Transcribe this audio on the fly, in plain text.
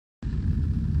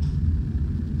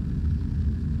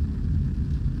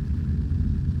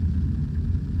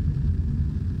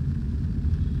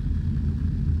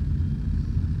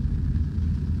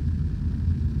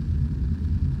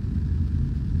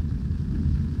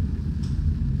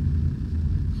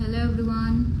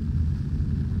everyone.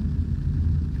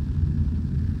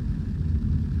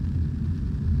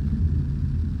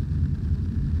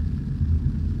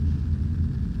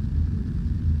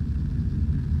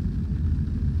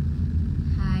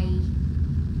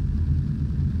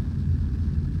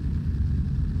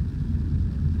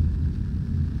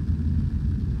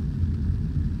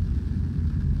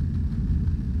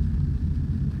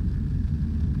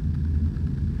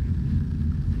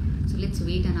 Let's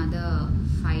wait another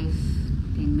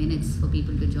 5-10 minutes for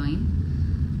people to join.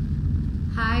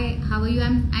 Hi, how are you?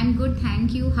 I'm good,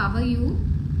 thank you. How are you?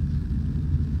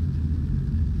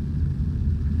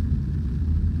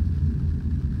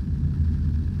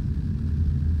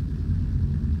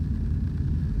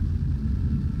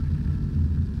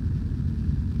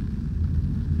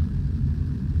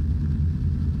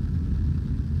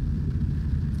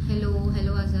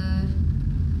 Hello Azhar.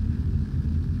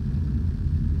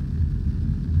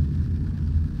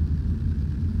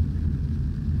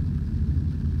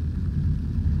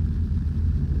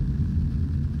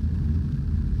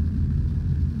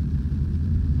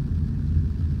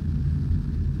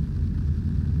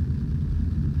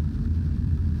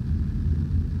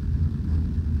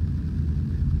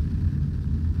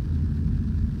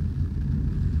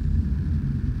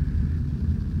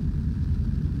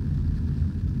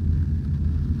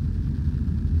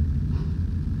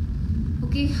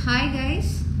 Okay, hi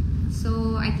guys.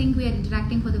 So I think we are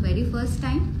interacting for the very first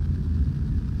time.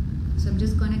 So I'm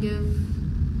just gonna give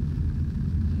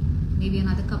maybe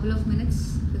another couple of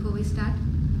minutes before we start.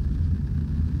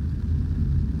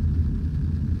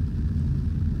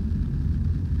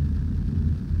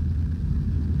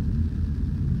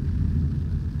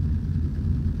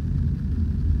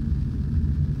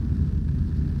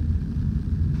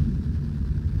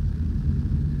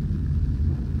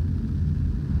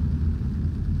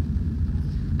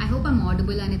 I'm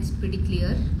audible and it's pretty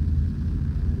clear.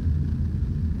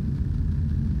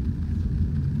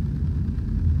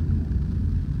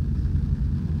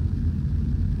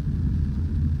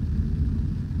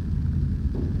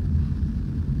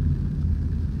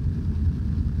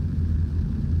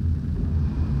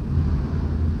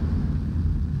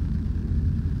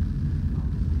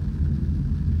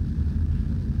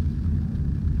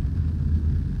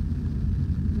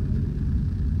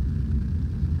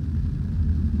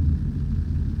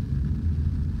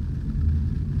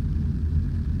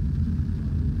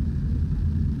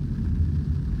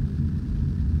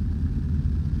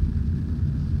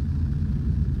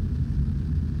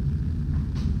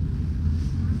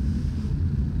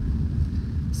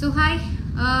 So hi,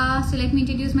 so let me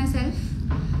introduce myself.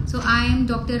 So I am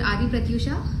Dr.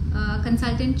 Pratyusha,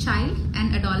 consultant child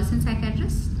and adolescent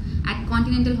psychiatrist at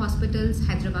Continental Hospitals,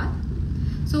 Hyderabad.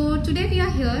 So today we are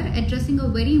here addressing a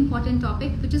very important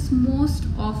topic which is most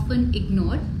often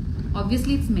ignored.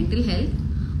 Obviously it's mental health,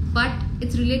 but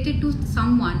it's related to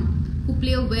someone who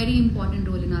play a very important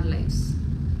role in our lives.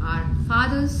 Our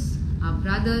fathers, our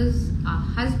brothers, our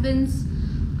husbands,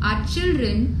 our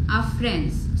children, our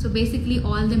friends. So basically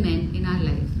all the men in our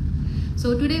life.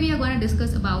 So today we are going to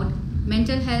discuss about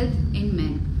mental health in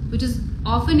men, which is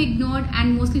often ignored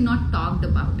and mostly not talked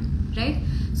about, right?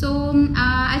 So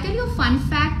I'll tell you a fun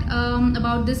fact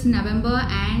about this November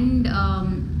and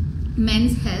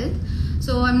men's health.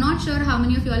 So I'm not sure how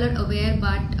many of you all are aware,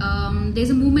 but there's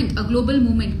a movement, a global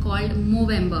movement called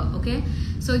Movember, okay?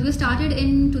 So it was started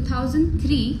in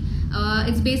 2003.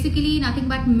 It's basically nothing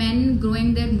but men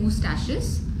growing their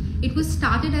mustaches. It was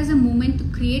started as a movement to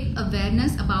create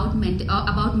awareness about men's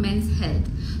health.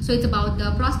 So it's about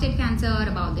the prostate cancer,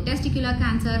 about the testicular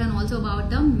cancer, and also about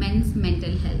the men's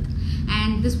mental health.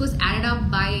 And this was added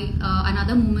up by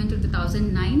another movement of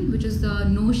 2009, which is the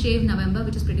No Shave November,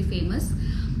 which is pretty famous.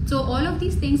 So all of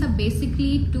these things are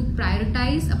basically to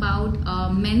prioritize about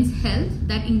men's health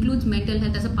that includes mental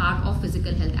health as a part of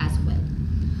physical health as well.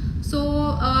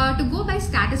 So to go by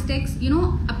statistics, you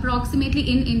know, approximately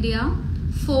in India,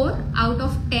 4 out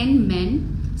of 10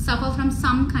 men suffer from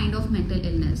some kind of mental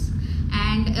illness.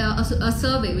 And a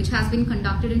survey which has been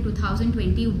conducted in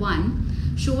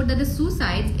 2021 showed that the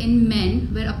suicides in men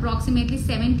were approximately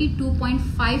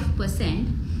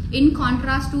 72.5%, in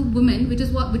contrast to women, which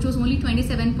was only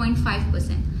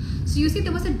 27.5%. So you see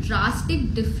there was a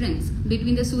drastic difference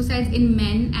between the suicides in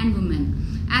men and women,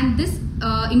 and this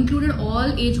included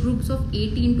all age groups of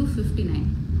 18 to 59.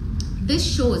 This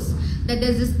shows that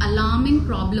there's this alarming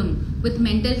problem with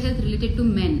mental health related to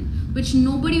men, which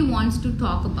nobody wants to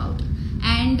talk about.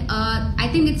 And I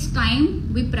think it's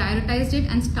time we prioritized it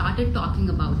and started talking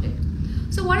about it.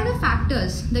 So what are the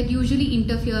factors that usually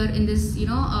interfere in this,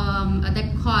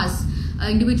 that cause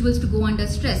individuals to go under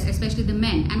stress, especially the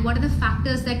men, and what are the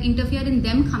factors that interfere in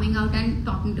them coming out and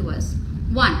talking to us?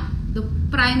 One, the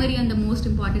primary and the most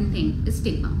important thing is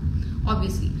stigma.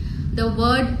 Obviously, the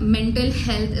word mental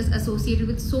health is associated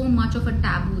with so much of a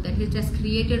taboo that it has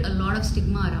created a lot of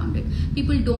stigma around it.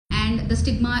 People don't, and the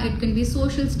stigma, it can be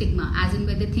social stigma, as in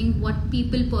where they think what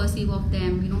people perceive of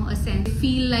them, a sense, they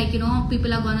feel like,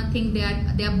 people are gonna think they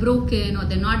are broken or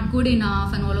they're not good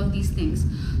enough and all of these things.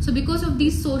 So because of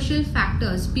these social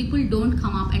factors, people don't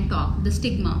come up and talk, the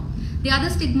stigma. The other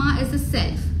stigma is the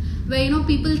self, where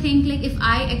people think like, if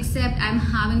I accept I'm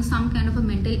having some kind of a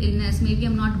mental illness, maybe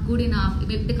I'm not good enough,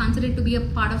 maybe they consider it to be a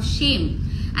part of shame,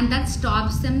 and that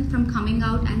stops them from coming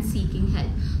out and seeking help.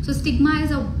 So stigma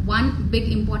is one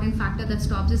big important factor that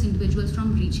stops these individuals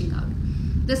from reaching out.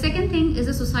 The second thing is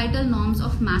the societal norms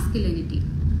of masculinity.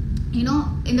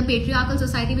 In the patriarchal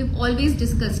society, we've always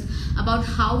discussed about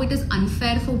how it is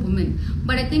unfair for women,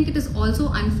 but I think it is also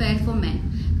unfair for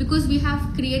men, because we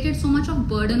have created so much of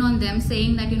burden on them,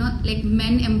 saying that like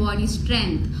men embody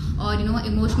strength or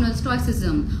emotional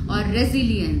stoicism or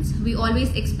resilience. We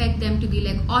always expect them to be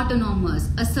like autonomous,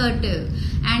 assertive,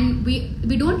 and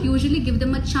we don't usually give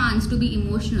them a chance to be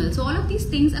emotional. So all of these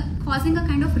things are causing a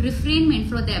kind of refrainment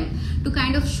for them to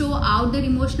kind of show out their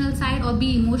emotional side or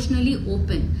be emotionally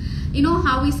open.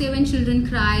 How we say when children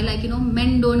cry, like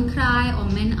men don't cry or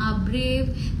men are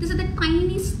brave. These are the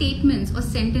tiny statements or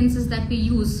sentences that we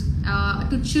use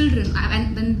to children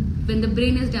when the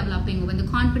brain is developing, when the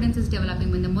confidence is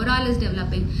developing, when the morale is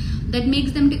developing, that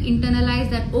makes them to internalize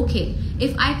that, okay,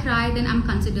 if I cry, then I'm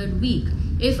considered weak.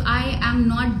 If I am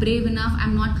not brave enough,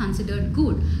 I'm not considered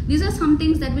good. These are some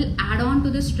things that will add on to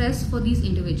the stress for these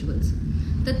individuals.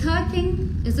 The third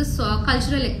thing is the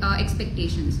cultural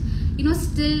expectations.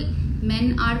 Still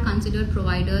men are considered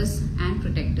providers and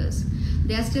protectors.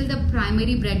 They are still the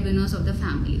primary breadwinners of the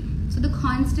family. So the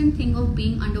constant thing of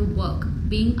being under work,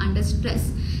 being under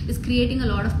stress, is creating a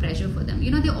lot of pressure for them.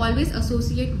 They always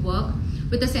associate work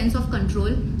with a sense of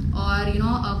control or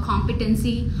a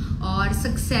competency or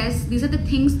success. These are the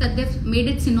things that they've made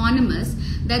it synonymous,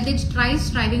 that they try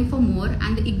striving for more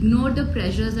and they ignore the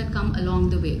pressures that come along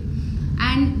the way.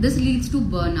 And this leads to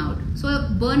burnout. So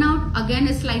burnout again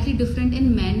is slightly different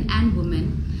in men and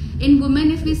women. In women,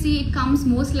 if we see, it comes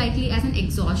most likely as an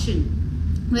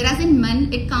exhaustion, whereas in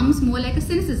men it comes more like a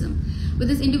cynicism. With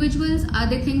these individuals,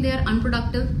 they think they are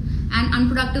unproductive, and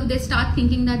unproductive, they start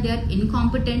thinking that they are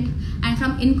incompetent, and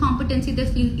from incompetency they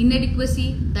feel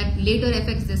inadequacy that later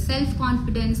affects their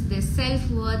self-confidence, their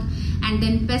self-worth, and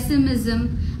then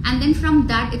pessimism. And then from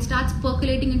that, it starts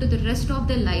percolating into the rest of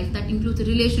their life. That includes the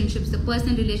relationships, the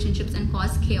personal relationships, and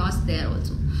cause chaos there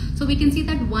also. So we can see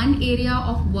that one area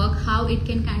of work, how it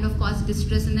can kind of cause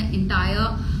distress in the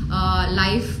entire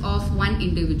life of one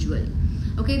individual.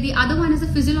 Okay, the other one is the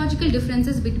physiological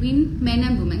differences between men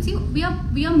and women. See, we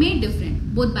are made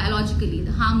different, both biologically,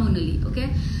 hormonally. Okay,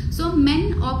 so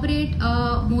men operate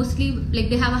mostly like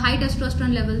they have a high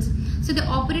testosterone levels. So they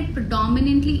operate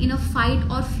predominantly in a fight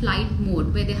or flight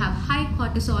mode, where they have high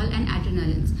cortisol and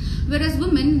adrenalines. Whereas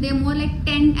women, they're more like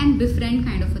tend and befriend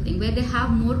kind of a thing, where they have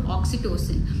more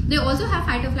oxytocin. They also have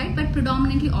fight or flight, but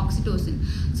predominantly oxytocin.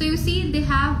 So you see,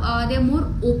 they're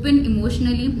more open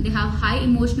emotionally. They have high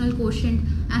emotional quotient,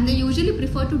 and they usually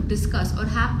prefer to discuss or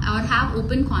have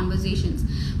open conversations.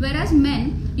 Whereas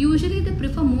men, usually they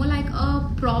prefer more like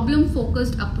a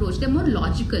problem-focused approach. They're more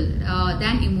logical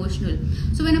than emotional.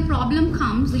 So when a problem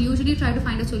comes, they usually try to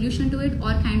find a solution to it,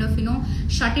 or kind of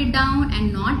shut it down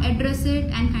and not address it,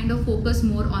 and kind of focus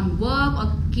more on work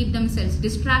or keep themselves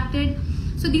distracted.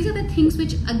 So these are the things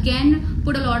which again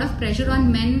put a lot of pressure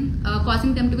on men,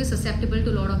 causing them to be susceptible to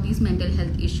a lot of these mental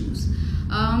health issues.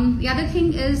 The other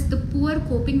thing is the poor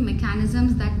coping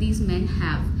mechanisms that these men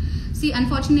have. See,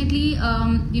 unfortunately,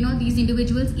 these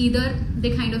individuals, either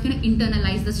they kind of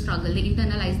internalize the struggle, they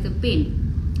internalize the pain.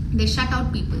 They shut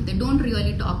out people, they don't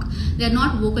really talk, they're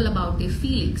not vocal about their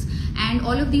feelings, and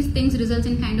all of these things results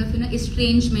in kind of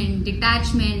estrangement,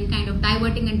 detachment, kind of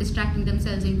diverting and distracting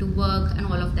themselves into work and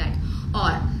all of that.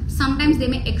 Or sometimes they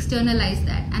may externalize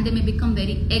that and they may become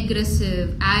very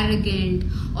aggressive, arrogant,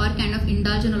 or kind of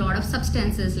indulge in a lot of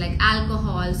substances like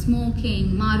alcohol,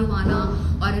 smoking, marijuana,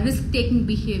 or risk-taking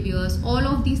behaviors. All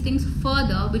of these things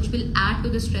further, which will add to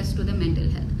the stress to the mental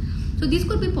health. So these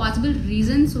could be possible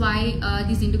reasons why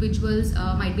these individuals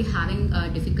might be having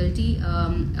difficulty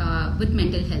with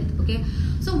mental health. Okay,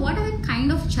 so what are the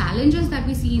kind of challenges that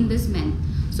we see in this men?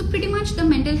 So pretty much the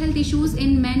mental health issues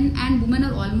in men and women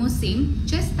are almost same,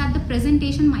 just that the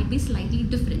presentation might be slightly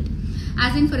different.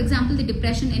 As in, for example, the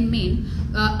depression in men,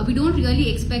 we don't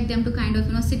really expect them to kind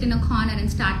of sit in a corner and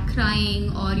start crying,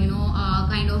 or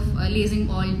of lazing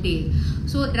all day.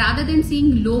 So rather than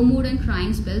seeing low mood and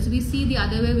crying spells, we see the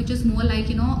other way, which is more like,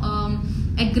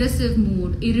 aggressive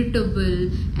mood,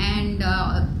 irritable, and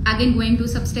again going to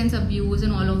substance abuse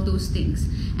and all of those things.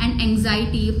 And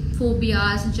anxiety,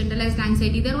 phobias, generalized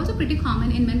anxiety, they're also pretty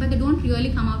common in men, but they don't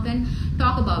really come out and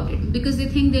talk about it because they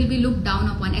think they'll be looked down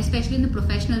upon, especially in the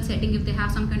professional setting. If they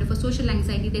have some kind of a social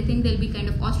anxiety, they think they'll be kind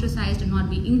of ostracized and not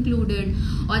be included,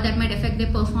 or that might affect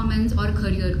their performance or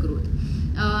career growth.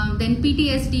 Then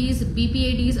PTSDs,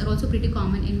 BPADs are also pretty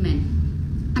common in men.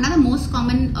 Another most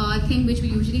common thing which we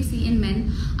usually see in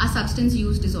men are substance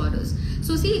use disorders.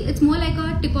 So see, it's more like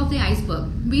a tip of the iceberg.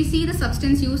 We see the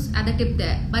substance use at the tip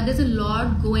there, but there's a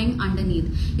lot going underneath.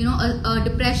 A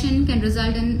depression can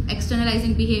result in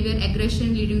externalizing behavior,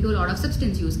 aggression leading to a lot of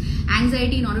substance use.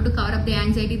 Anxiety, in order to cover up the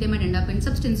anxiety, they might end up in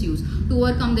substance use. To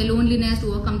overcome the loneliness, to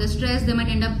overcome the stress, they might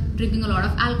end up drinking a lot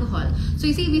of alcohol. So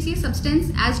you see, we see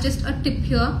substance as just a tip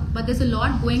here, but there's a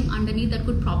lot going underneath that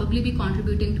could probably be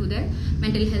contributing to their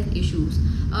mental health issues.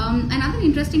 Another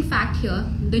interesting fact here,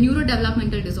 the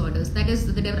neurodevelopmental disorders, that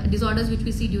is the disorders which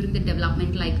we see during the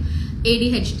development, like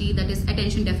ADHD, that is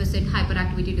attention deficit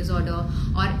hyperactivity disorder,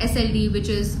 or SLD, which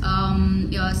is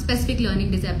specific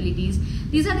learning disabilities.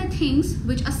 These are the things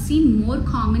which are seen more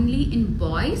commonly in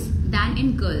boys than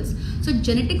in girls. So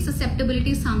genetic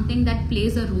susceptibility is something that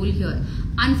plays a role here.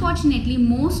 Unfortunately,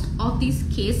 most of these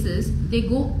cases, they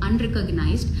go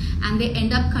unrecognized and they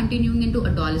end up continuing into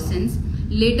adolescence,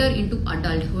 later into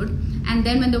adulthood, and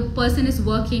then when the person is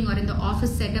working or in the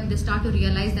office setup, they start to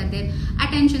realize that their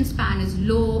attention span is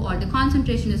low or the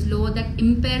concentration is low, that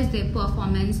impairs their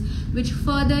performance, which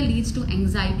further leads to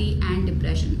anxiety and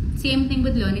depression. Same thing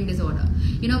with learning disorder.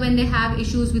 When they have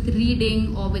issues with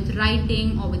reading or with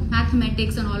writing or with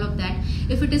mathematics and all of that,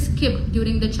 if it is skipped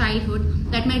during the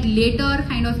childhood, that might later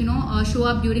kind of show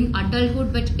up during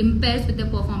adulthood, which impairs with their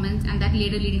performance, and that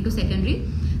later leading to secondary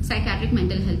psychiatric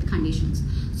mental health conditions.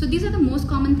 So these are the most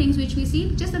common things which we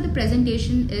see, just that the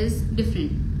presentation is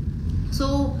different.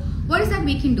 So what is that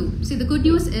we can do? See, the good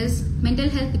news is mental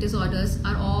health disorders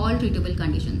are all treatable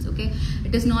conditions. Okay,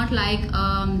 it is not like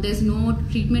there's no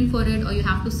treatment for it or you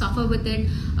have to suffer with it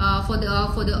for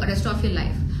the rest of your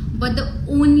life. But the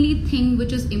only thing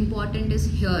which is important is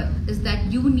that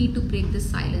you need to break this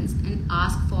silence and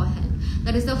ask for help.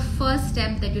 That is the first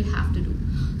step that you'll have to do.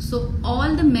 So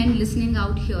all the men listening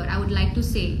out here, I would like to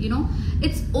say,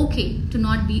 it's okay to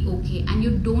not be okay, and you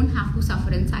don't have to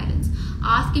suffer in silence.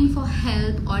 Asking for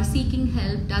help or seeking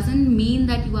help doesn't mean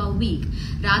that you are weak.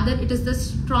 Rather, it is the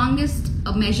strongest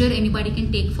measure anybody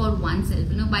can take for oneself,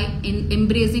 by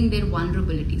embracing their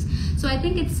vulnerabilities. So I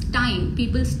think it's time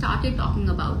people started talking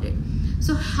about it.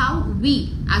 So how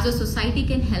we as a society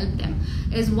can help them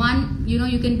is, one, you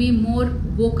can be more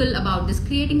vocal about this,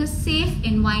 creating a safe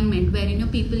environment where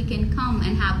people can come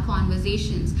and have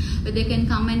conversations, where they can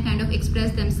come and kind of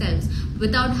express themselves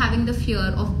without having the fear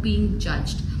of being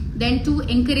judged. Then to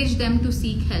encourage them to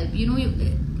seek help.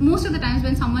 Most of the times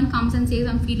when someone comes and says,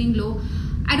 I'm feeling low,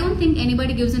 I don't think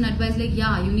anybody gives an advice like,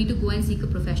 yeah, you need to go and seek a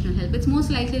professional help. It's most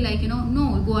likely like,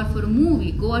 no, go out for a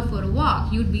movie, go out for a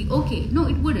walk, you'd be okay. No,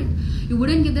 it wouldn't. You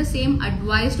wouldn't give the same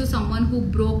advice to someone who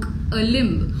broke a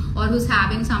limb or who's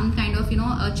having some kind of,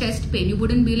 a chest pain. You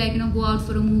wouldn't be like, go out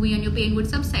for a movie and your pain would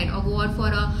subside, or go out for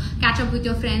a catch up with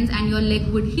your friends and your leg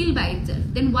would heal by itself.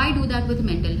 Then why do that with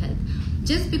mental health?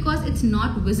 Just because it's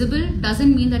not visible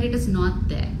doesn't mean that it is not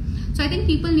there. So I think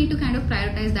people need to kind of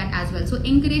prioritize that as well. So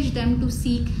encourage them to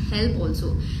seek help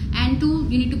also. And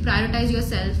you need to prioritize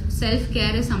yourself.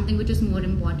 Self-care is something which is more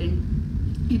important.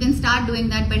 You can start doing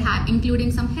that by including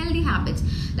some healthy habits,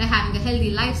 like having a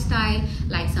healthy lifestyle,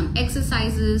 like some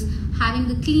exercises,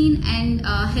 having a clean and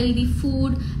healthy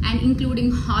food, and including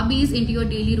hobbies into your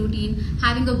daily routine,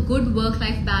 having a good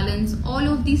work-life balance. All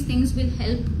of these things will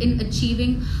help in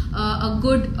achieving a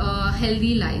good,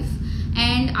 healthy life.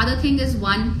 And other thing is,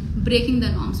 one, breaking the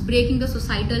norms, breaking the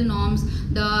societal norms,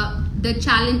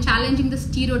 challenging the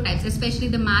stereotypes, especially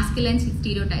the masculine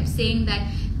stereotypes, saying that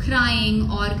crying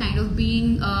or kind of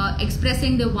being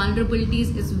expressing their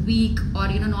vulnerabilities is weak, or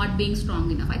not being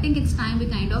strong enough. I think it's time we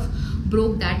kind of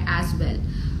broke that as well.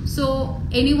 So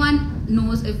anyone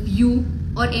knows, if you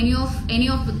or any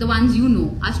of the ones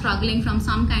are struggling from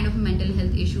some kind of mental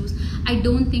health issues, I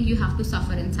don't think you have to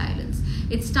suffer in silence.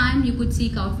 It's time you could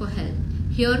seek out for help.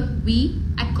 Here, we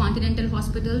at Continental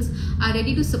Hospitals are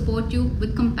ready to support you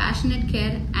with compassionate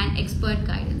care and expert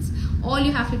guidance. All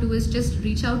you have to do is just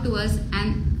reach out to us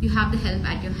and you have the help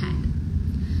at your hand.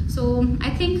 So I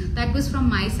think that was from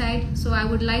my side. So I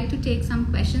would like to take some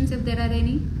questions if there are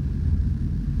any.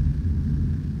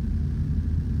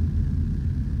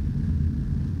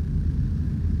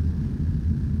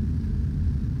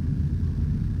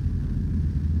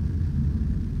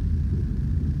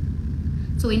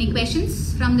 So any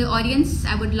questions from the audience?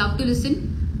 I would love to listen.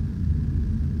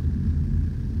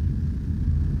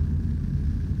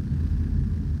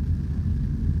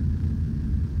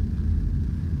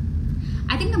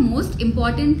 I think the most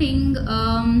important thing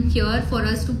here for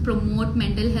us to promote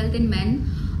mental health in men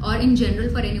or in general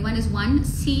for anyone is one,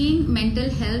 seeing mental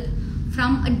health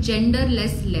from a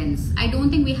genderless lens. I don't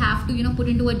think we have to put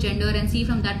into a gender and see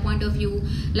from that point of view,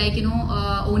 like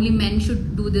only men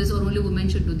should do this or only women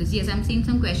should do this. Yes, I'm seeing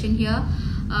some question here.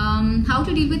 How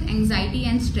to deal with anxiety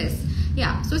and stress.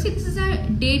 Yeah, so see, this is a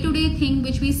day-to-day thing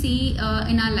which we see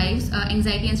in our lives.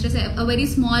 Anxiety and stress, a very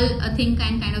small thing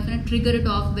can kind of trigger it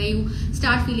off, where you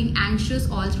start feeling anxious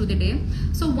all through the day.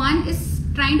 So one is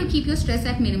trying to keep your stress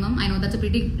at minimum. I know that's a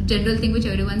pretty general thing which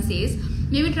everyone says.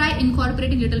 Maybe try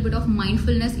incorporating a little bit of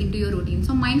mindfulness into your routine.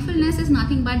 So mindfulness is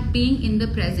nothing but being in the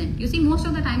present. You see, most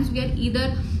of the times we are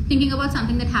either thinking about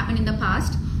something that happened in the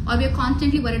past, or we are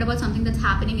constantly worried about something that's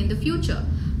happening in the future.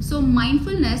 So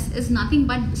mindfulness is nothing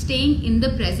but staying in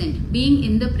the present, being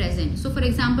in the present. So for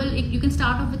example, you can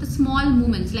start off with the small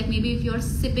moments, like maybe if you're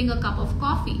sipping a cup of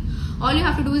coffee, all you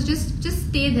have to do is just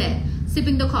stay there,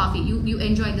 sipping the coffee. You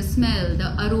enjoy the smell,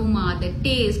 the aroma, the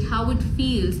taste, how it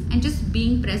feels, and just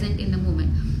being present in the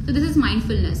moment. So this is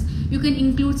mindfulness. You can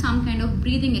include some kind of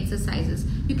breathing exercises.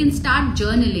 You can start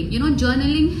journaling.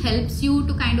 Journaling helps you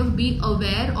to kind of be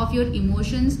aware of your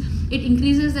emotions. It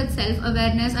increases that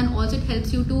self-awareness, and also it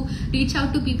helps you to reach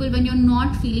out to people when you're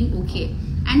not feeling okay.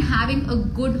 And having a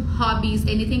good hobbies,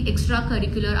 anything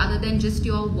extracurricular other than just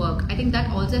your work, I think that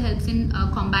also helps in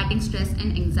combating stress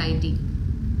and anxiety.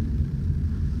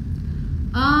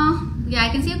 Yeah, I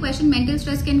can see a question. Mental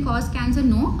stress can cause cancer?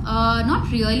 No, not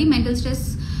really. Mental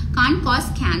stress can't cause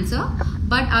cancer,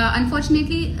 but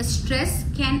unfortunately stress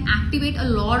can activate a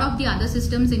lot of the other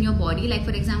systems in your body, like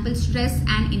for example stress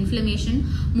and inflammation.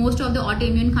 Most of the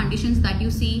autoimmune conditions that you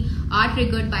see are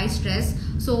triggered by stress,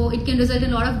 so it can result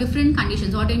in a lot of different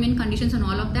conditions, autoimmune conditions and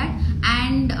all of that,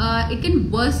 and it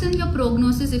can worsen your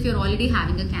prognosis if you're already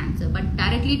having a cancer, but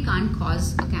directly it can't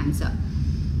cause a cancer.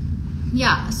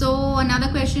 Yeah, so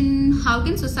another question, how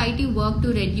can society work to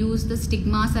reduce the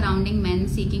stigma surrounding men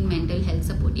seeking mental health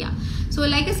support? Yeah, so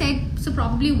like I said, so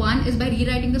probably one is by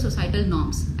rewriting the societal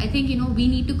norms. I think we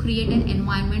need to create an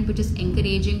environment which is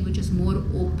encouraging, which is more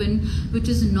open, which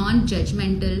is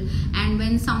non-judgmental, and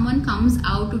when someone comes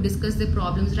out to discuss their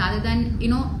problems, rather than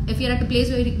if you're at a place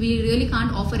where we really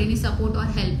can't offer any support or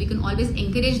help, we can always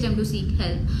encourage them to seek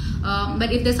help.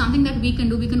 But if there's something that we can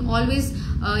do, we can always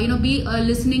be a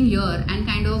listening ear and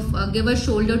kind of give a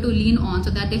shoulder to lean on,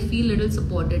 so that they feel little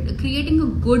supported. Creating a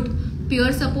good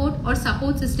peer support or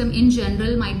support system in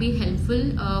general might be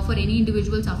helpful for any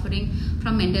individual suffering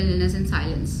from mental illness and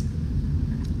silence.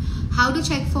 How to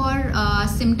check for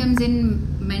symptoms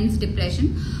in men's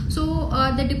depression? So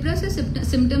the depressive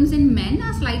symptoms in men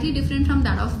are slightly different from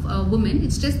that of women.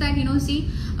 It's just that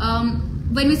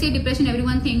when we say depression,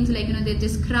 everyone thinks like they're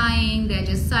just crying, they're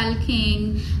just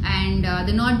sulking, and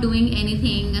they're not doing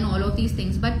anything and all of these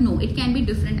things. But no, it can be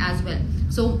different as well.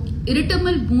 So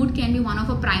irritable mood can be one of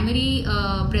a primary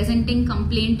presenting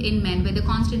complaint in men, where they're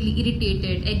constantly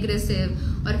irritated, aggressive,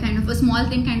 or kind of a small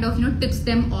thing kind of tips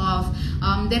them off.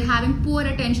 They're having poor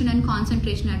attention and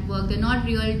concentration at work. They're not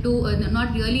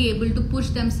really able to push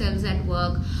themselves at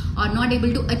work, or not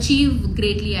able to achieve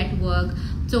greatly at work.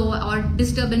 So, or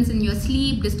disturbance in your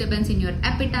sleep, disturbance in your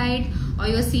appetite, or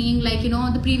you're seeing like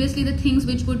previously the things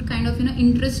which would kind of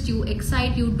interest you,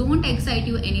 excite you, don't excite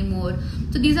you anymore.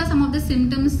 So these are some of the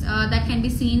symptoms that can be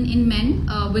seen in men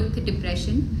with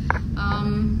depression.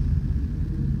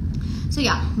 So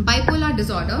yeah, bipolar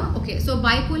disorder. Okay, so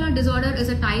bipolar disorder is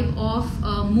a type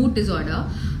of mood disorder.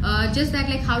 Just that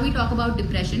like how we talk about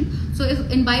depression. So if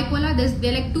in bipolar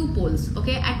there are like two poles.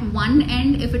 Okay, at one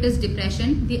end if it is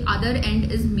depression, the other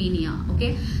end is mania.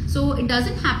 Okay, so it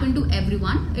doesn't happen to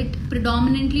everyone. It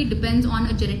predominantly depends on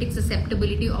a genetic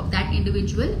susceptibility of that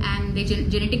individual and the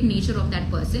genetic nature of that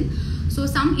person. So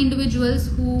some individuals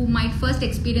who might first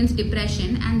experience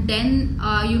depression, and then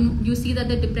you see that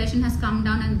the depression has come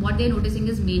down, and what they're noticing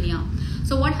is mania.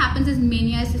 So what happens is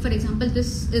mania is, for example,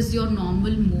 this is your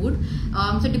normal mood.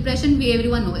 So depression,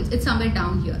 everyone knows it's somewhere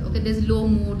down here. Okay, there's low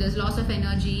mood, there's loss of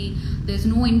energy, there's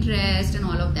no interest and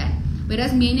all of that.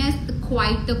 Whereas mania is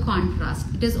quite the contrast.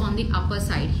 It is on the upper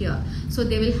side here. So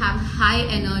they will have high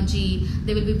energy,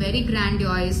 they will be very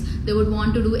grandiose, they would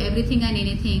want to do everything and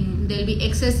anything, there will be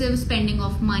excessive spending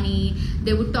of money,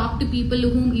 they would talk to people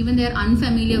whom even they are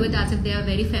unfamiliar with as if they are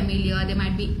very familiar, they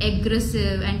might be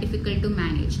aggressive and difficult to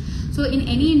manage. So in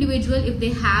any individual, if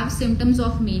they have symptoms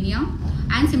of mania,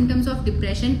 and symptoms of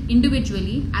depression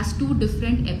individually as two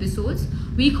different episodes.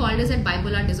 We call this as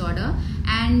bipolar disorder,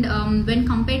 and when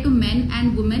compared to men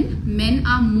and women, men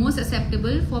are more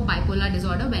susceptible for bipolar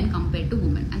disorder when compared to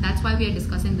women, and that's why we are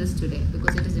discussing this today,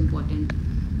 because it is important.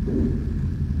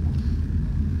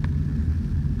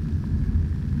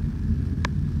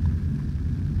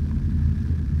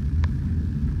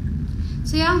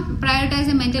 So yeah, prioritize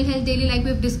your mental health daily, like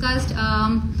we've discussed,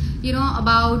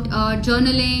 about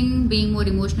journaling, being more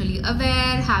emotionally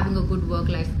aware, having a good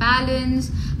work-life balance,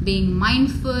 being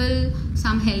mindful,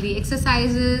 some healthy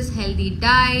exercises, healthy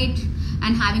diet,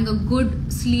 and having a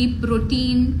good sleep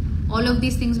routine. All of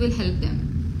these things will help them.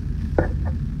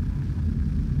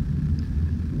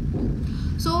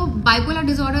 So bipolar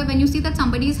disorder, when you see that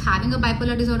somebody is having a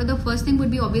bipolar disorder, the first thing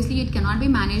would be, obviously it cannot be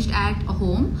managed at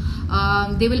home.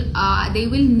 They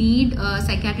will need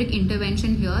psychiatric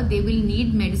intervention here. They will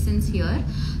need medicines here.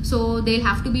 So they'll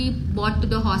have to be brought to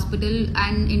the hospital,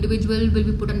 and individual will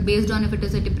be put on, based on if it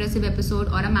is a depressive episode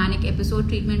or a manic episode,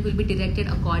 treatment will be directed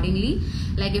accordingly.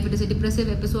 Like if it is a depressive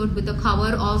episode, with the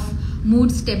cover of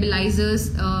mood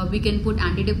stabilizers, we can put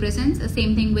antidepressants.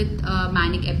 Same thing with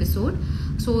manic episode.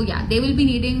 So yeah, they will be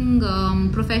needing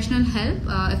professional help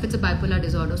if it's a bipolar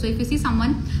disorder. So if you see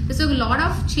someone, there's a lot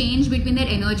of change between their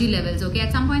energy levels. Okay,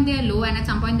 at some point they are low, and at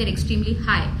some point they're extremely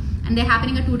high, and they're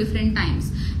happening at two different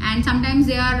times. And sometimes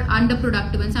they are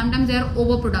underproductive, and sometimes they are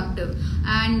overproductive,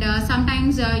 and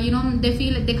sometimes they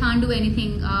feel like they can't do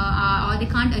anything, or they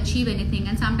can't achieve anything,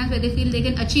 and sometimes where they feel they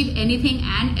can achieve anything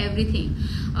and everything,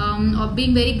 or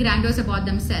being very grandiose about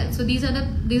themselves. So these are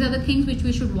the things which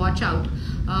we should watch out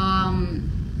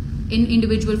in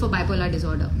individual for bipolar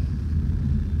disorder.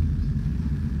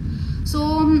 So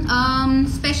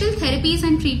special therapies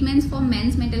and treatments for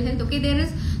men's mental health. Okay,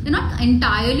 they're not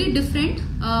entirely different,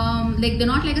 like they're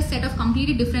not like a set of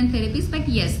completely different therapies, but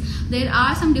yes, there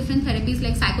are some different therapies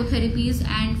like psychotherapies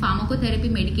and pharmacotherapy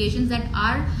medications that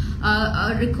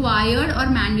are required or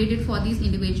mandated for these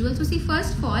individuals. So see,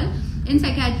 first of all, in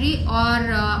psychiatry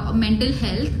or mental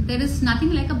health, there is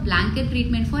nothing like a blanket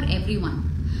treatment for everyone.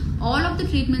 All of the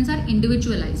treatments are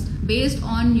individualized based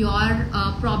on your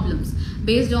problems,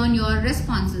 based on your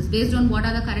responses, based on what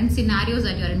are the current scenarios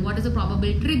that you're in, what is the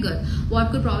probable trigger,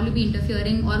 what could probably be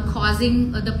interfering or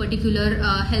causing the particular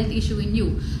health issue in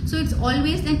you. So it's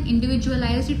always an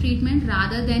individualized treatment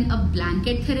rather than a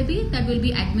blanket therapy that will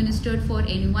be administered for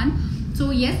anyone. So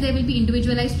yes, there will be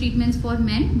individualized treatments for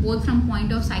men, both from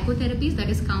point of psychotherapies, that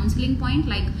is counseling point,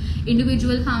 like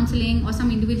individual counseling, or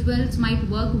some individuals might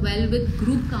work well with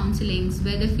group counselings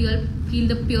where they feel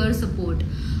the peer support.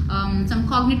 Some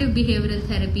cognitive behavioral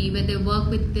therapy where they work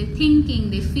with their thinking,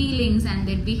 their feelings and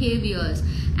their behaviors,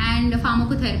 and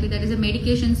pharmacotherapy, that is the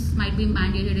medications might be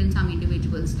mandated in some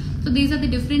individuals. So these are the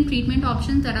different treatment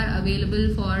options that are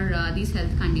available for these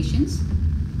health conditions.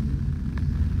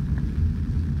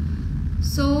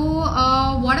 So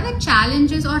what are the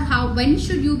challenges, or when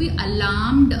should you be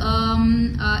alarmed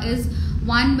is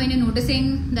one, when you're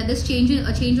noticing that there's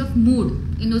a change of mood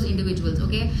in those individuals.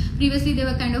 Okay, previously they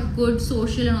were kind of good,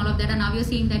 social and all of that, and now you're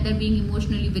seeing that they're being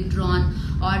emotionally withdrawn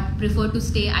or prefer to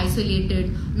stay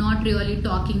isolated, not really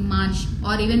talking much,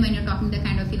 or even when you're talking they're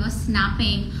kind of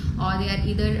snapping, or they are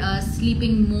either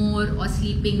sleeping more or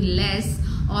sleeping less,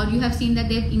 or you have seen that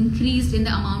they've increased in the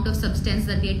amount of substance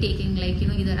that they're taking, like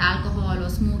either alcohol or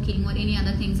smoking or any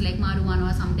other things like marijuana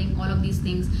or something, all of these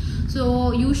things.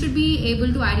 So you should be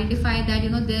able to identify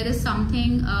that there is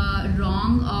something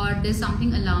wrong, or there's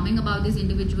something alarming about this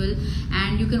individual,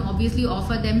 and you can obviously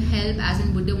offer them help, as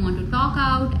in would they want to talk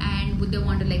out and would they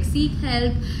want to seek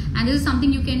help, and this is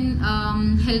something you can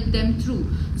help them through.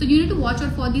 So you need to watch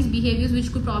out for these behaviors,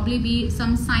 which could probably be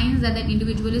some signs that that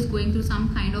individual is going through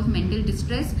some kind of mental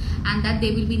distress and that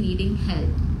they will be needing help.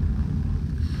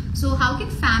 So how can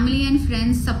family and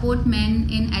friends support men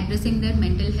in addressing their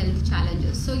mental health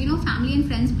challenges? So family and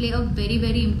friends play a very,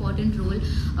 very important role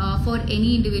for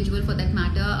any individual, for that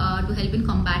matter, to help in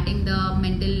combating the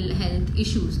mental health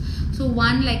issues. So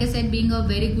one, like I said, being a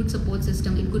very good support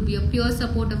system. It could be a peer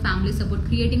support, a family support,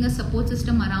 creating a support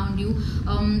system around you,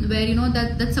 where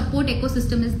that support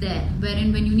ecosystem is there,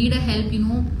 wherein when you need a help, you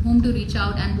know whom to reach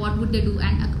out and what would they do,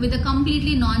 and with a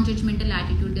completely non-judgmental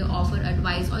attitude, they offer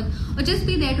advice, or just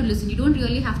be there to listen. You don't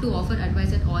really have to offer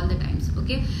advice at all the times.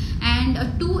 Okay, and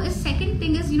second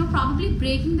thing is probably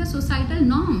breaking the societal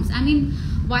norms. I mean,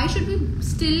 why should we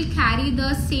still carry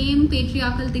the same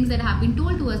patriarchal things that have been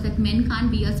told to us, that men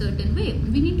can't be a certain way?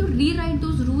 We need to rewrite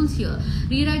those rules here,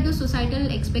 rewrite those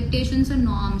societal expectations and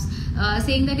norms,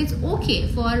 saying that it's okay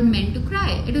for men to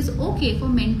cry, it is okay for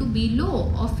men to be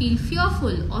low or feel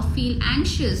fearful or feel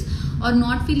anxious or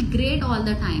not feel great all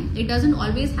the time. It doesn't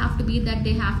always have to be that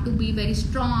they have to be very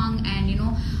strong. And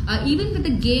even with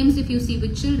the games, if you see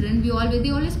with children, they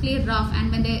always play rough,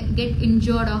 and when they get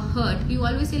injured or hurt, you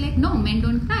always say like, no, men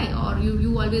don't cry, or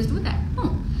you always do that.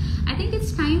 No, I think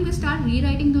it's time we start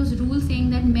rewriting those rules, saying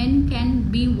that men can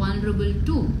be vulnerable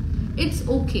too. It's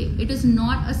okay. It is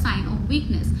not a sign of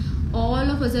weakness. All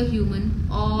of us are human,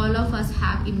 all of us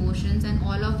have emotions, and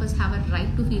all of us have a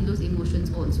right to feel those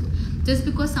emotions also. Just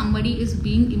because somebody is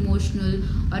being emotional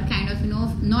or kind of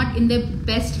not in their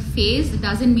best phase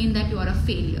doesn't mean that you are a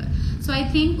failure. So I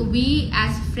think we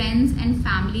as friends and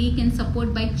family can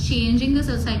support by changing the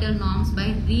societal norms,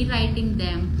 by rewriting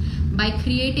them, by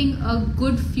creating a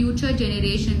good future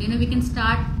generation. We can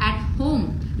start at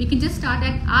home. We can just start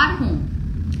at our home.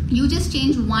 You just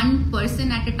change one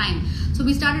person at a time. So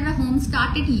we started at home,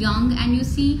 started young, and you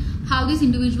see how these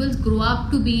individuals grow up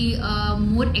to be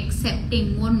more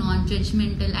accepting, more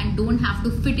non-judgmental, and don't have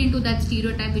to fit into that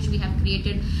stereotype which we have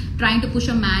created, trying to push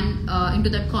a man into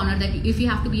that corner that if you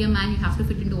have to be a man, you have to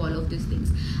fit into all of these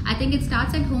things. I think it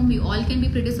starts at home. We all can be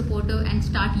pretty supportive and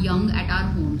start young at our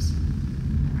homes.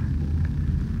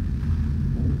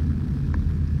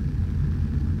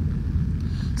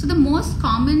 So the most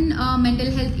common mental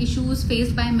health issues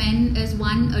faced by men is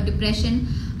one, depression.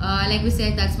 Like we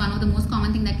said, that's one of the most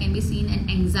common thing that can be seen. And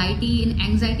anxiety. In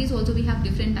anxieties also we have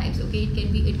different types. Okay,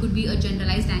 it could be a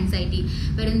generalized anxiety,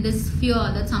 wherein this fear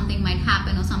that something might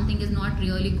happen, or something is not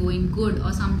really going good,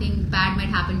 or something bad might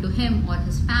happen to him or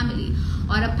his family.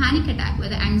 Or a panic attack, where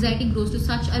the anxiety grows to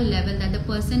such a level that the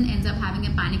person ends up having a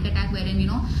panic attack, wherein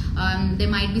there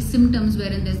might be symptoms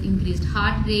wherein there's increased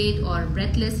heart rate or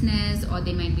breathlessness, or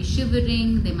they might be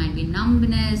shivering, they might be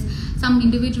numbness. Some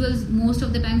individuals, most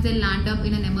of the times, they land up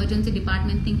in an emergency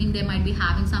department thinking they might be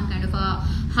having some kind of a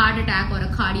heart attack or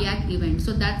a cardiac event.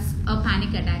 So that's a panic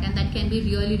attack, and that can be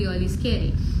really, really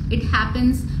scary. It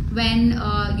happens when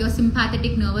your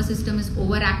sympathetic nervous system is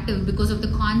overactive because of the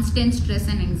constant stress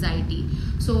and anxiety.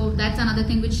 So that's another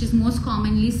thing which is most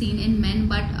commonly seen in men,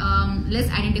 but less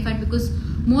identified, because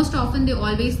most often they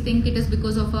always think it is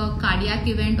because of a cardiac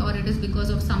event, or it is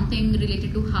because of something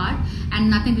related to heart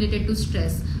and nothing related to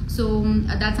stress. So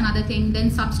that's another thing.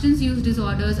 Then substance use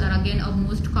disorders are again a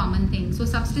most common thing. So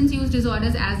substance use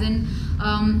disorders as in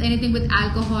anything with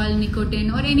alcohol,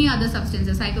 nicotine, or any other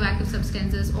substances, psychoactive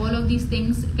substances, all of these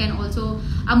things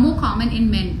are more common in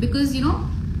men, because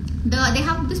they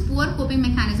have this poor coping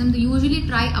mechanism. They usually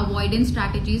try avoidance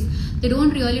strategies. They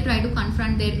don't really try to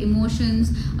confront their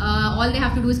emotions. All they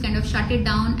have to do is kind of shut it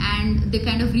down, and they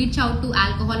kind of reach out to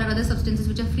alcohol or other substances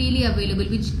which are freely available,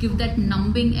 which give that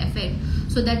numbing effect,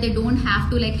 so that they don't have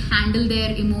to handle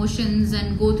their emotions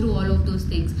and go through all of those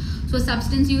things. So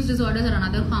substance use disorders are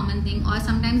another common thing. Or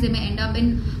sometimes they may end up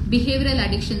in behavioral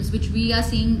addictions, which we are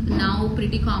seeing now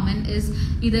pretty common, is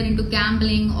either into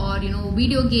gambling or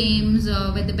video games,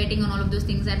 where the betting on all of those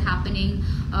things are happening.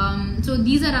 So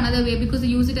these are another way, because they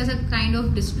use it as a kind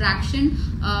of distraction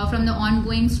from the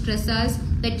ongoing stressors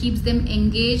that keeps them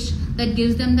engaged, that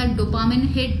gives them that dopamine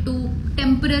hit to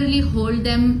temporarily hold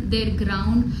them their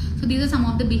ground. So these are some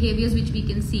of the behaviors which we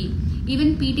can see.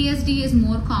 Even PTSD is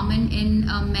more common in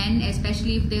men,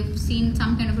 especially if they've seen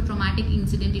some kind of a traumatic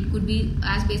incident. It could be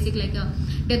as basic like a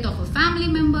death of a family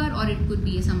member, or it could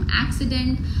be some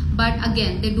accident. But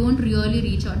again, they don't really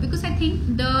reach out, because I think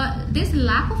this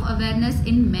lack of awareness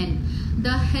in men,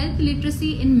 the health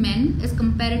literacy in men is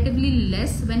comparatively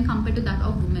less when compared to that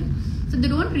of women. So they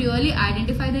don't really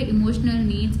identify their emotional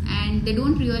needs, and they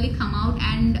don't really come out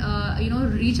and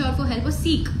reach out for help or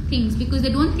seek things, because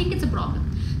they don't think it's a problem.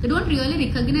 They don't really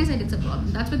recognize that it's a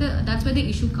problem. That's where the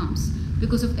issue comes,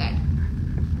 because of that.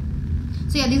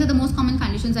 So yeah, these are the most common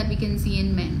conditions that we can see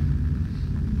in men.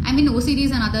 I mean, OCD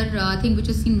is another thing which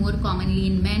is seen more commonly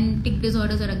in men. Tic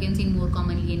disorders are again seen more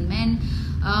commonly in men.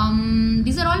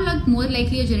 These are all more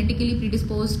likely a genetically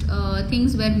predisposed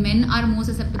things where men are more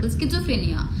susceptible.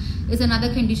 Schizophrenia is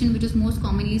another condition which is most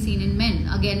commonly seen in men,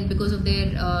 again because of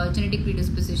their genetic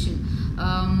predisposition.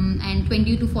 And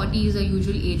 20 to 40 is a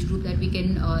usual age group that we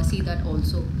can see that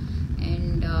also.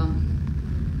 And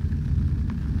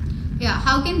yeah,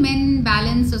 how can men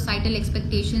balance societal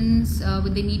expectations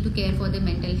with the need to care for their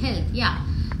mental health? Yeah,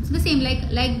 it's the same,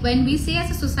 like when we say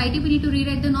as a society we need to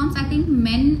rewrite the norms, I think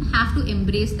men have to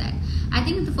embrace that. I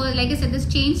think like I said, this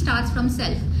change starts from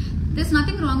self. there's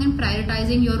nothing wrong in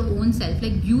prioritizing your own self.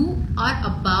 Like, you are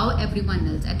above everyone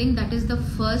else. I think that is the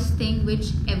first thing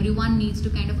which everyone needs to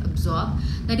kind of absorb,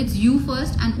 that it's you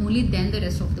first and only then the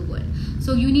rest of the world.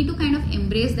 So you need to kind of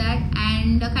embrace that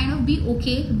and kind of be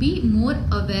okay, be more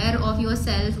aware of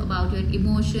yourself, about your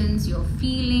emotions, your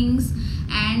feelings,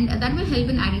 and that will help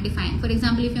in identifying. For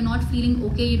example, if you're not feeling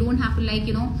okay, you don't have to, like,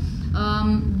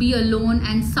 be alone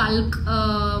and sulk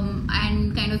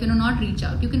and kind of not reach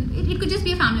out. You can, it could just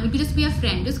be a family, it could just be a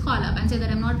friend. Just call up and say that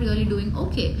I'm not really doing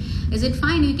okay. Is it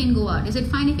fine we can go out? Is it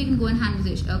fine if we can go and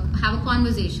have a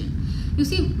conversation? You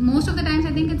see, most of the times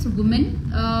I think it's women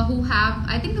who have,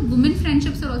 I think the women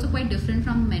friendships are also quite different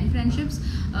from men friendships,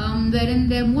 wherein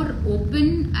they're more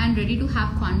open and ready to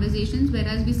have conversations,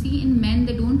 whereas we see in men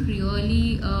they don't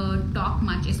really talk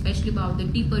much, especially about the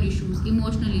deeper issues,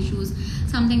 emotional issues,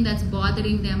 something that's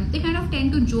bothering them. They kind of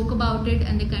tend to joke about it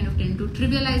and they kind of tend to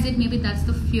trivialize it. Maybe that's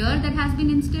the fear that has been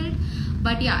instilled.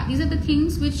 But yeah, these are the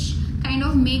things which kind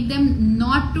of make them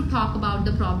not to talk about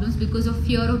the problems because of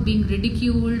fear of being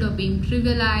ridiculed or being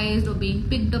trivialized or being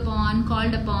picked upon,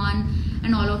 called upon,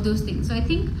 and all of those things. So I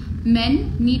think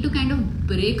men need to kind of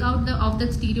break out of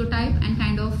that stereotype and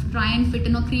kind of try and fit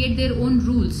in or create their own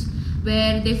rules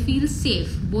where they feel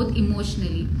safe, both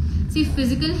emotionally. See,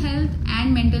 physical health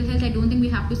and mental health, I don't think we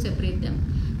have to separate them.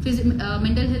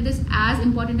 Mental health is as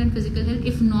important as physical health,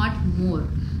 if not more.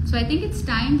 So I think it's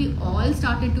time we all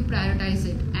started to prioritize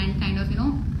it and kind of,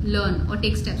 learn or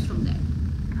take steps from there.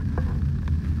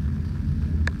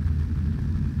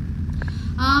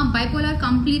 Bipolar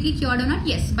completely cured or not?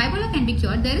 Yes, bipolar can be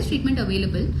cured. There is treatment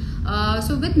available.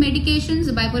 So with medications,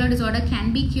 bipolar disorder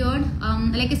can be cured.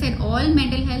 Like I said, all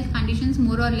mental health conditions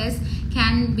more or less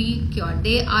can be cured.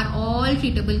 They are all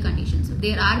treatable conditions.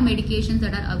 There are medications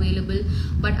that are available,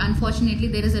 but unfortunately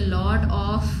there is a lot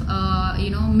of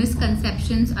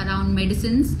misconceptions around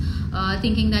medicines,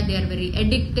 thinking that they are very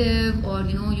addictive, or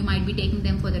you might be taking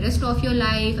them for the rest of your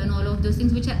life, and all of those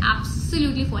things, which are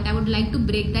absolutely false. I would like to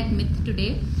break that myth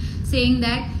today, saying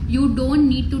that you don't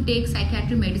need to take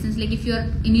psychiatric medicines. Like, if you're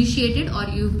initiated or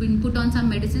you've been put on some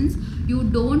medicines, you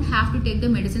don't have to take the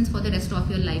medicines for the rest of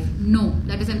your life. No,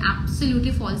 that is an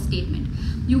absolutely false statement.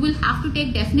 You will have to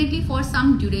take definitely for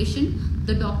some duration.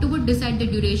 The doctor would decide the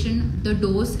duration, the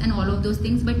dose, and all of those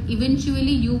things, but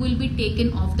eventually you will be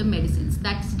taken off the medicines.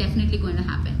 That's definitely going to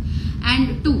happen.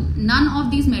 And two, none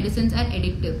of these medicines are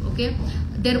addictive, okay?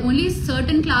 There are only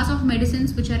certain class of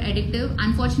medicines which are addictive.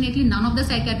 Unfortunately, none of the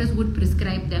psychiatrists would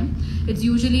prescribe them. It's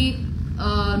usually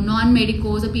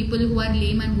non-medicos or people who are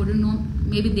lame and wouldn't know,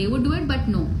 maybe they would do it, but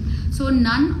no. So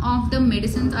none of the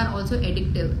medicines are also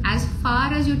addictive. As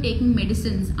far as you're taking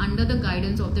medicines under the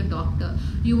guidance of the doctor,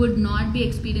 you would not be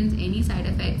experiencing any side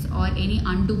effects or any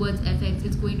untowards effects.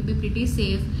 It's going to be pretty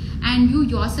safe, and you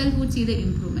yourself would see the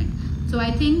improvement. So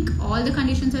I think all the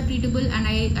conditions are treatable, and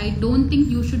I don't think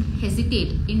you should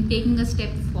hesitate in taking a step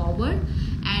forward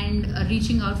and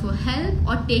reaching out for help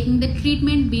or taking the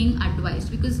treatment being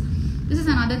advised, because this is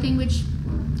another thing which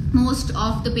most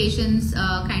of the patients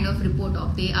kind of report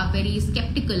of. They are very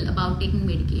skeptical about taking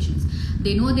medications.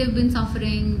 They know they've been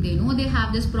suffering, they know they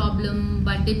have this problem,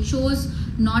 but they chose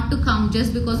not to come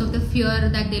just because of the fear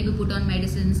that they'll be put on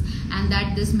medicines, and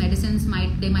that this medicines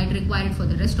they might require it for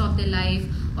the rest of their life,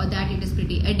 or that it is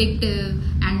pretty addictive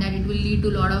and that it will lead to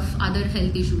a lot of other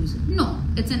health issues. No,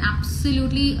 it's an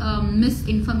absolutely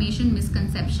misinformation,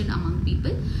 misconception among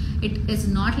people. It is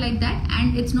not like that,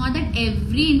 and it's not that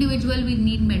every individual will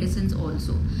need medicines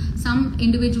also. Some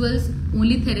individuals,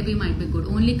 only therapy might be good,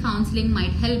 only counseling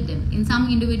might help them. In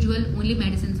some individual, only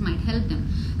medicines might help them.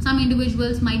 Some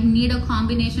individuals might need a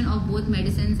combination of both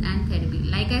medicines and therapy.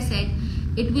 Like I said,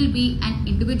 it will be an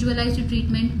individualized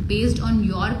treatment based on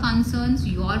your concerns,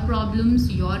 your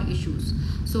problems, your issues.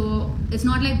 So it's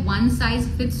not like one size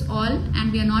fits all,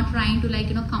 and we are not trying to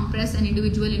compress an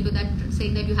individual into that,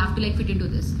 saying that you have to fit into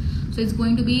this. So it's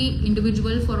going to be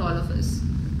individual for all of us.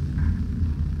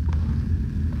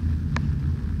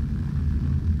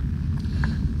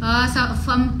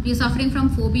 You're suffering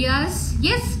from phobias?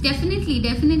 Yes, definitely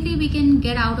we can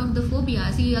get out of the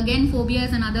phobia. See, again, phobia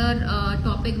is another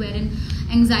topic wherein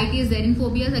anxiety is there in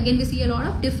phobias. Again, we see a lot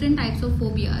of different types of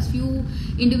phobias. Few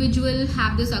individuals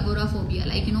have this agoraphobia,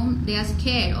 they are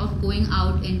scared of going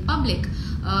out in public.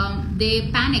 They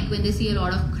panic when they see a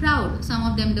lot of crowd. Some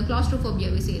of them, the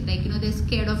claustrophobia, we say, they're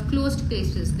scared of closed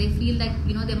places. They feel that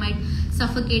they might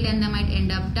suffocate and they might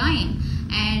end up dying.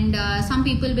 And some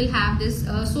people will have this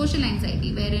social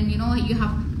anxiety, wherein you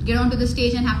have to get onto the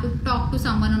stage and have to talk to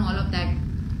someone and all of that.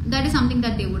 That is something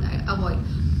that they would avoid.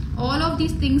 all of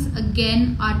these things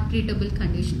again are treatable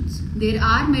conditions. There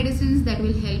are medicines that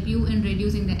will help you in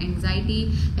reducing the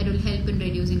anxiety, that will help in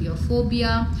reducing your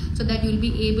phobia, so that you'll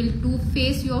be able to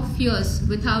face your fears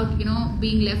without,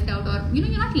 being left out, or you're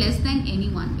not less than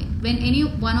anyone. When any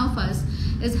one of us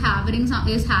is having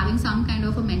some kind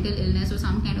of a mental illness or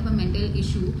some kind of a mental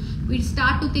issue, we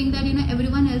start to think that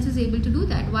everyone else is able to do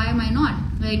that. Why am I not?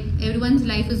 Like, everyone's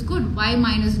life is good, why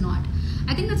mine is not?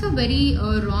 I think that's a very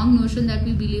wrong notion that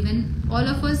we believe in. All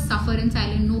of us suffer in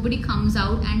silence. Nobody comes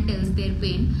out and tells their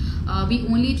pain. We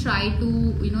only try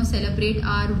to celebrate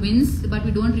our wins, but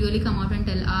we don't really come out and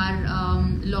tell our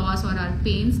loss or our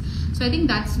pains. So I think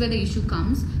that's where the issue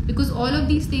comes, because all of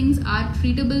these things are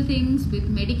treatable things with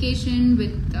medication,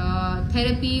 with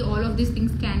therapy. All of these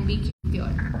things can be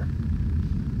cured.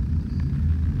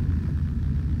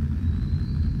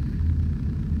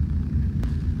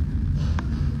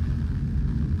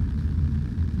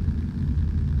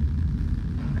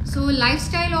 So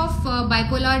lifestyle of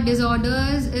bipolar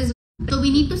disorders is, so we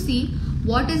need to see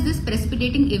what is this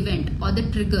precipitating event or the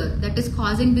trigger that is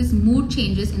causing these mood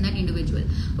changes in that individual.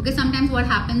 Okay, sometimes what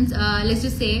happens, let's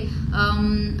just say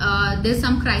there's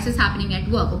some crisis happening at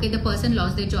work. Okay, the person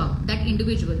lost their job, that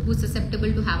individual who's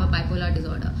susceptible to have a bipolar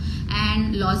disorder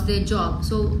and lost their job.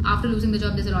 So after losing the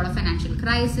job, there's a lot of financial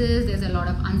crisis, there's a lot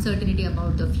of uncertainty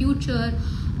about the future.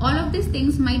 All of these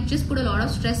things might just put a lot of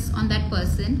stress on that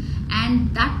person, and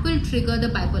that will trigger the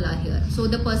bipolar here. So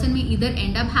the person may either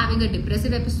end up having a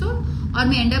depressive episode or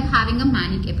may end up having a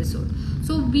manic episode.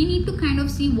 So we need to kind of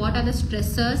see what are the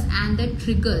stressors and the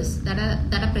triggers that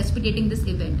are precipitating this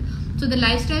event. So the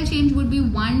lifestyle change would be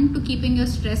one, to keeping your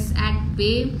stress at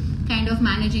bay, kind of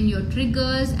managing your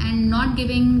triggers and not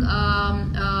giving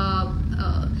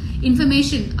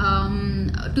information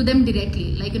to them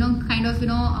directly, like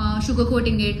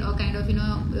sugarcoating it, or kind of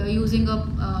using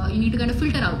you need to kind of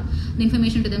filter out the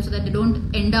information to them so that they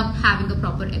don't end up having a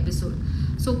proper episode.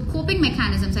 So coping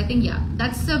mechanisms, I think, yeah,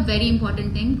 that's a very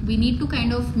important thing. We need to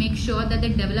kind of make sure that they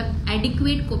develop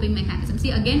adequate coping mechanisms. See,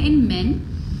 again, in men,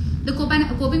 the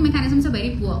coping mechanisms are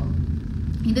very poor.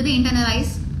 Either they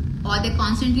internalize, or they're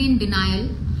constantly in denial,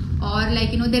 or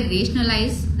they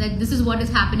rationalize that this is what is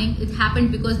happening, it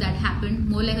happened because that happened,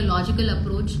 more like a logical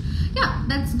approach. Yeah,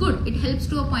 that's good, it helps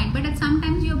to a point, but at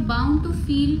sometimes you're bound to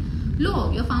feel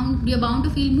low, you're bound to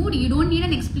feel moody. You don't need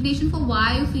an explanation for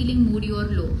why you're feeling moody or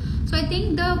low. So I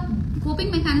think the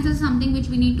coping mechanism is something which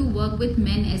we need to work with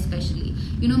men, especially,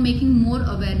 making more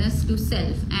awareness to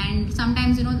self. And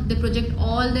sometimes they project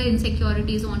all their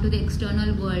insecurities onto the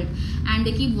external world and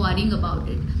they keep worrying about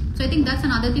it. So I think that's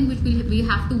another thing which we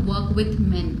have to work with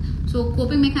men. So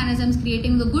coping mechanisms,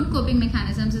 creating the good coping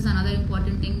mechanisms is another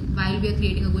important thing while we are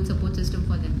creating a good support system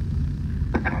for them.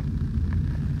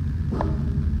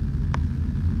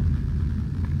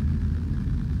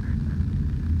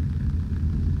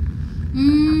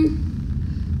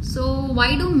 So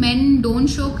why do men don't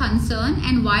show concern,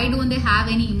 and why don't they have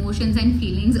any emotions and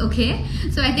feelings? Okay,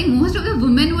 so I think most of the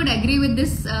women would agree with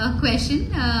this question.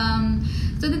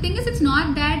 So the thing is, it's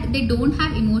not that they don't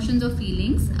have emotions or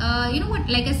feelings.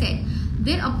 Like I said,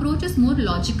 their approach is more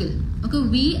logical. Okay,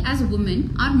 we as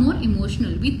women are more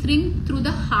emotional. We think through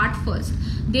the heart first.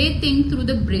 They think through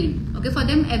the brain. Okay, for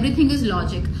them everything is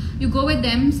logic. You go with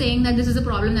them saying that this is a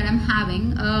problem that I'm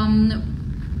having.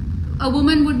 A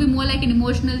woman would be more like an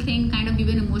emotional thing, kind of give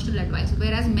an emotional advice,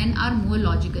 whereas men are more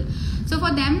logical. So for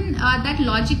them, that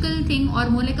logical thing, or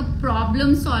more like a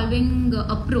problem solving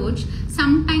approach,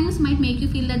 sometimes might make you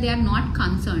feel that they are not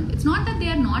concerned. It's not that they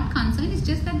are not concerned, it's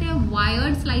just that they are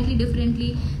wired slightly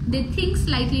differently, they think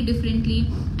slightly differently,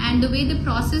 and the way they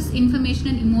process information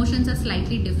and emotions are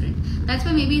slightly different. That's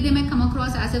why maybe they may come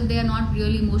across as if they are not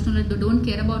really emotional, or they don't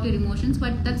care about your emotions,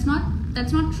 but that's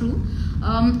not true.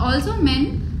 Also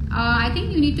men, I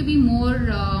think you need to be more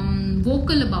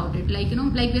vocal about it. Like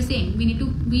we're saying, we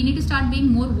need to start being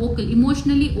more vocal,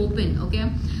 emotionally open.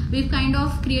 Okay, we've kind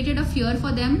of created a fear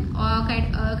for them, or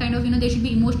kind of they should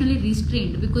be emotionally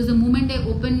restrained, because the moment they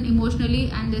open emotionally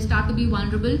and they start to be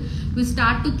vulnerable, we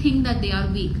start to think that they are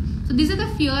weak. So these are the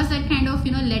fears that kind of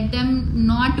let them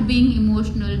not being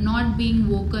emotional, not being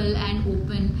vocal and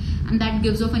open, and that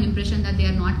gives off an impression that they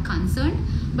are not concerned.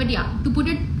 But yeah, to put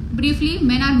it briefly,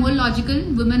 men are more logical,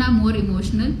 women are more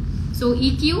emotional. So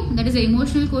EQ, that is the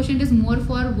emotional quotient, is more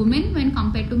for women when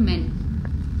compared to men.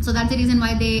 So that's the reason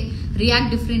why they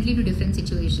react differently to different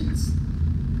situations.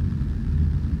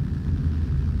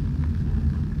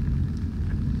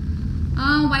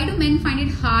 Why do men find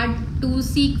it hard to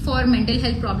seek for mental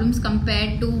health problems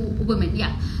compared to women?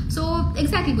 Yeah, so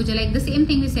exactly, Pooja, like the same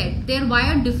thing we said, they're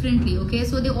wired differently. Okay,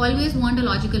 so they always want a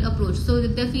logical approach. So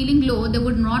if they're feeling low, they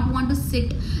would not want to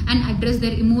sit and address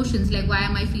their emotions, like why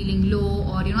am I feeling low,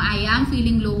 or I am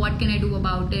feeling low, what can I do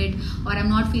about it, or I'm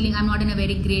not in a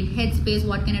very great headspace,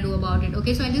 what can I do about it?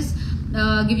 Okay, so I just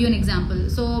give you an example.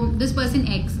 So this person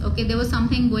X, okay, there was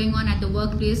something going on at the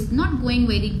workplace, not going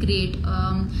very great.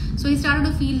 So he started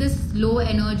to feel this low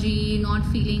energy, not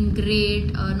feeling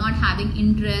great, not having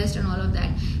interest and all of that.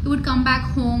 He would come back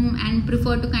home and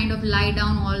prefer to kind of lie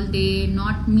down all day,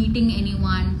 not meeting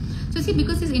anyone. So see,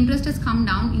 because his interest has come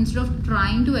down, instead of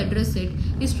trying to address it,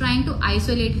 he's trying to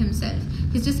isolate himself.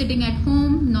 He's just sitting at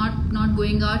home, not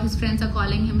going out. His friends are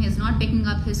calling him, he's not picking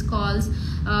up his calls.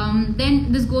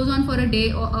 Then this goes on for a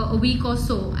day or a week or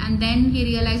so, and then he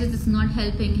realizes it's not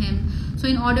helping him. So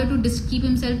in order to keep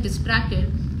himself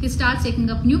distracted, he starts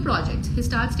taking up new projects. He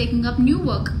starts taking up new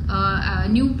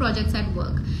projects at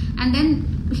work, and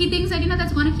then he thinks that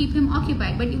that's going to keep him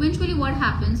occupied. But eventually what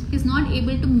happens, he's not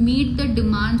able to meet the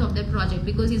demands of that project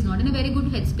because he's not in a very good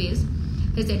headspace.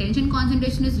 His attention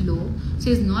concentration is low, so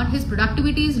his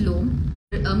productivity is low,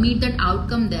 meet that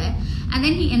outcome there, and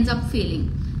then he ends up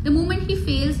failing. The moment he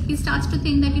fails, he starts to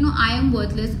think that I am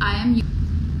worthless, I am.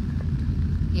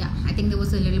 Yeah, I think there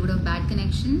was a little bit of bad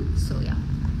connection. So yeah,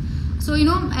 so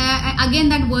again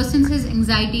that worsens his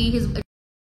anxiety, his.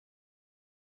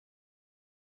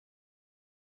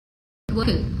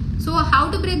 So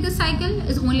how to break this cycle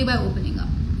is only by opening up.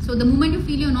 So the moment you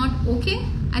feel you're not okay,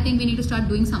 I think we need to start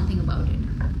doing something about it.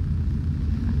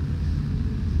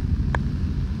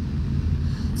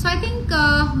 So I think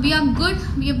we are good.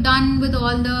 We have done with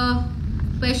all the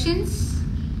questions.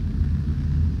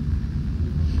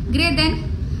 Great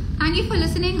then. Thank you for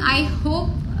listening. I hope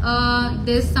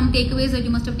there's some takeaways that you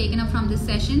must have taken up from this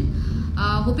session.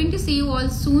 Hoping to see you all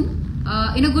soon.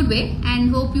 In a good way, and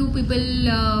hope you people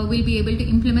will be able to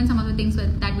implement some of the things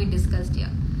that we discussed here.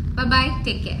 Bye bye,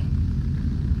 take care.